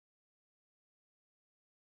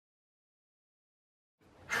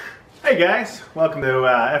Hey guys, welcome to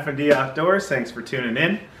F&D Outdoors. Thanks for tuning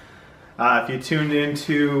in. If you tuned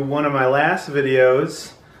into one of my last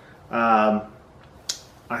videos, I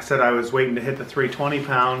said I was waiting to hit the 320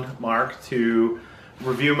 pound mark to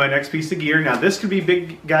review my next piece of gear. Now this could be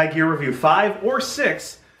Big Guy Gear Review 5 or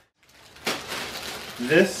 6.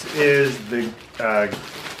 This is the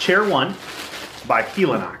Chair One by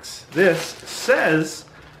Helinox. This says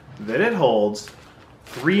that it holds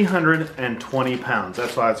 320 pounds.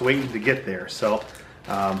 That's why I was waiting to get there. So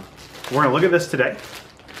we're going to look at this today.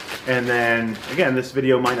 And then, again, this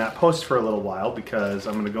video might not post for a little while because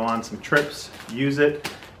I'm going to go on some trips, use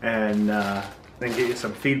it, and then get you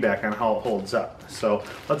some feedback on how it holds up. So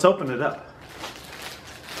let's open it up.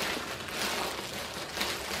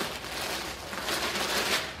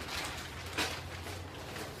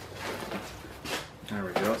 There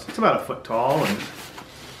we go. So it's about a foot tall and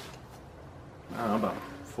I don't know, about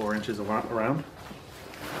 4 inches around.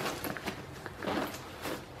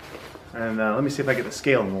 And let me see if I get the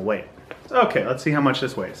scale and we'll weigh it. Okay, let's see how much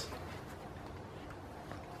this weighs.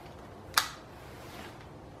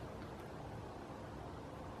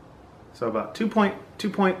 So about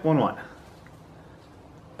 2.11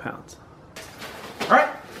 pounds. All right,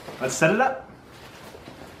 let's set it up.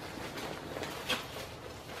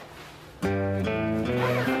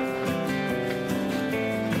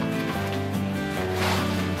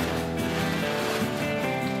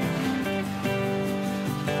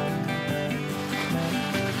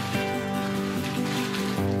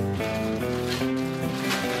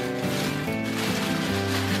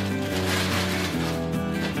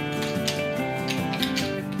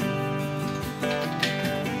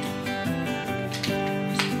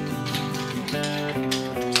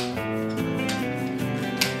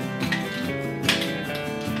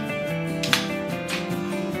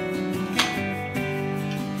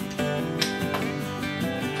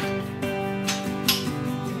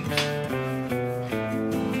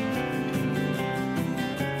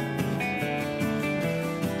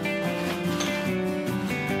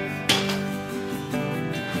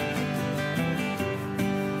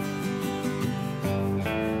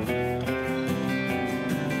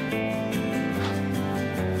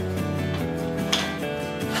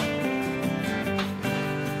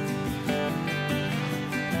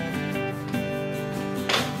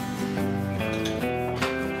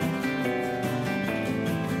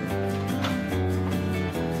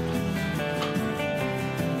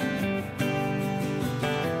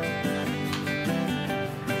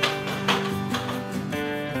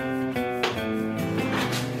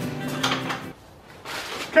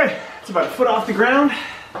 Okay, it's about a foot off the ground.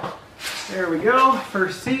 There we go,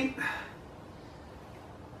 first seat.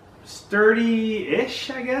 Sturdy-ish,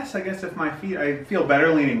 I guess. I guess if my feet, I feel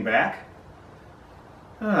better leaning back.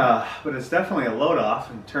 But it's definitely a load off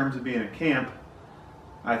in terms of being a camp.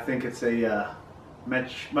 I think it's a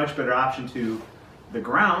much better option to the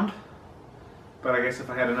ground. But I guess if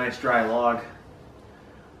I had a nice dry log,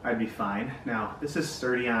 I'd be fine. Now, this is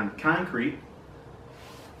sturdy on concrete.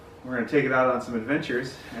 We're going to take it out on some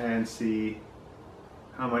adventures and see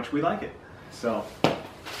how much we like it. So,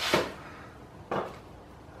 there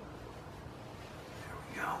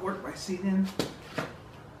we go. Work my seat in.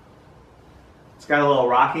 It's got a little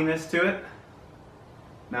rockiness to it.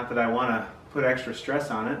 Not that I want to put extra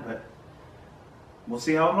stress on it, but we'll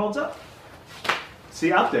see how it holds up. See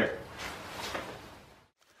you out there.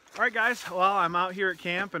 Alright guys, well I'm out here at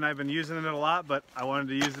camp and I've been using it a lot, but I wanted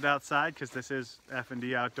to use it outside because this is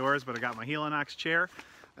F&D Outdoors, but I got my Helinox chair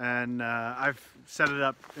and I've set it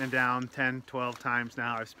up and down 10, 12 times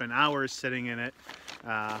now. I've spent hours sitting in it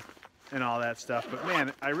and all that stuff, but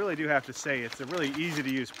man, I really do have to say it's a really easy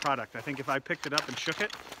to use product. I think if I picked it up and shook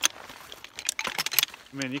it,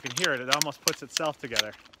 I mean you can hear it, it almost puts itself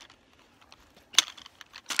together.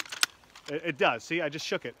 It does. See, I just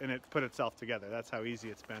shook it and it put itself together. That's how easy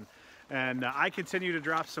it's been. And I continue to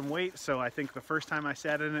drop some weight. So I think the first time I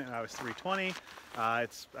sat in it, I was 320.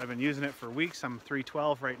 I've been using it for weeks. I'm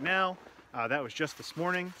 312 right now. That was just this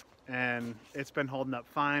morning. And it's been holding up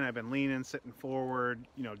fine. I've been leaning, sitting forward,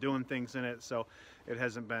 you know, doing things in it. So it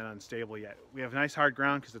hasn't been unstable yet. We have nice hard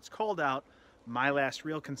ground because it's cold out. My last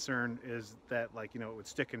real concern is that, like, you know, it would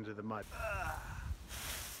stick into the mud.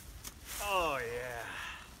 Oh, yeah.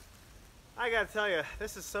 I gotta tell you,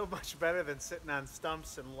 this is so much better than sitting on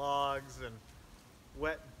stumps and logs and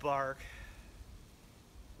wet bark.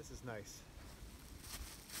 This is nice.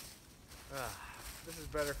 This is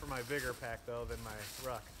better for my bigger pack though than my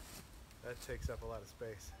ruck. That takes up a lot of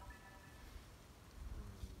space.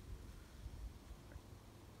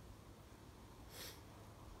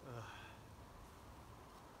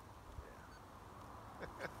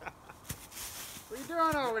 Get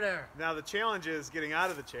on over there. Now the challenge is getting out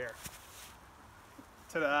of the chair.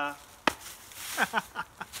 Ta-da!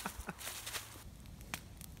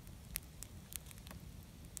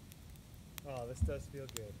 Oh, this does feel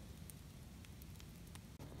good.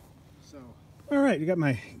 So, all right, you got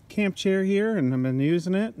my camp chair here, and I've been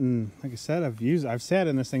using it. And like I said, I've sat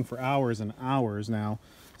in this thing for hours and hours now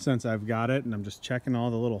since I've got it, and I'm just checking all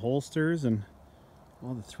the little holsters, and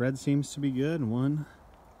all the thread seems to be good. 1,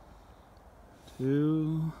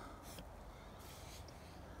 2,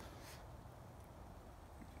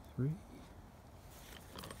 3.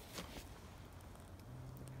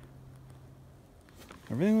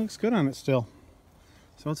 Everything looks good on it still.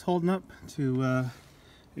 So it's holding up to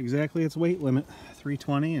exactly its weight limit,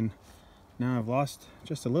 320, and now I've lost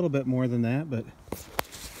just a little bit more than that, but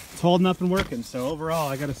it's holding up and working. So overall,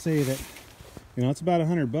 I gotta say that, you know, it's about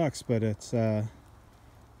 $100, but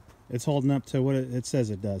it's holding up to what it says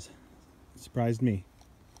it does. It surprised me.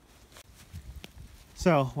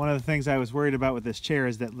 So one of the things I was worried about with this chair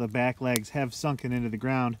is that the back legs have sunken into the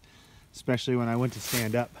ground, especially when I went to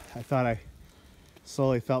stand up. I thought I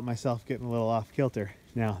slowly felt myself getting a little off kilter.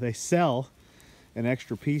 Now they sell an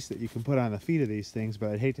extra piece that you can put on the feet of these things, but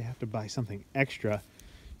I'd hate to have to buy something extra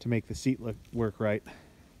to make the seat work right.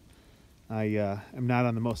 I am not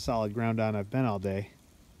on the most solid ground on I've been all day,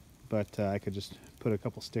 but I could just put a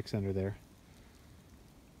couple sticks under there.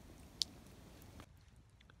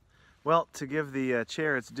 Well, to give the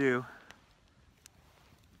chair its due,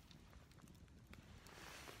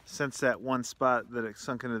 since that one spot that it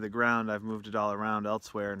sunk into the ground, I've moved it all around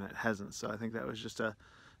elsewhere and it hasn't. So I think that was just a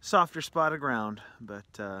softer spot of ground, but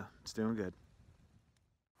it's doing good.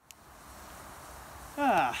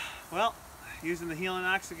 Well, using the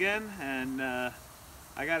Helinox again, and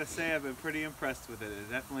I gotta say I've been pretty impressed with it. It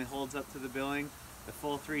definitely holds up to the billing. The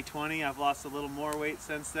full 320, I've lost a little more weight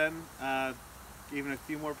since then, even a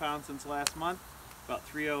few more pounds since last month, about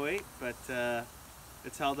 308, but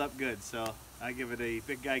it's held up good. So I give it a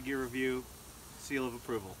Big Guy Gear Review seal of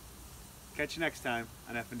approval. Catch you next time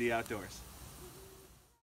on F&D Outdoors.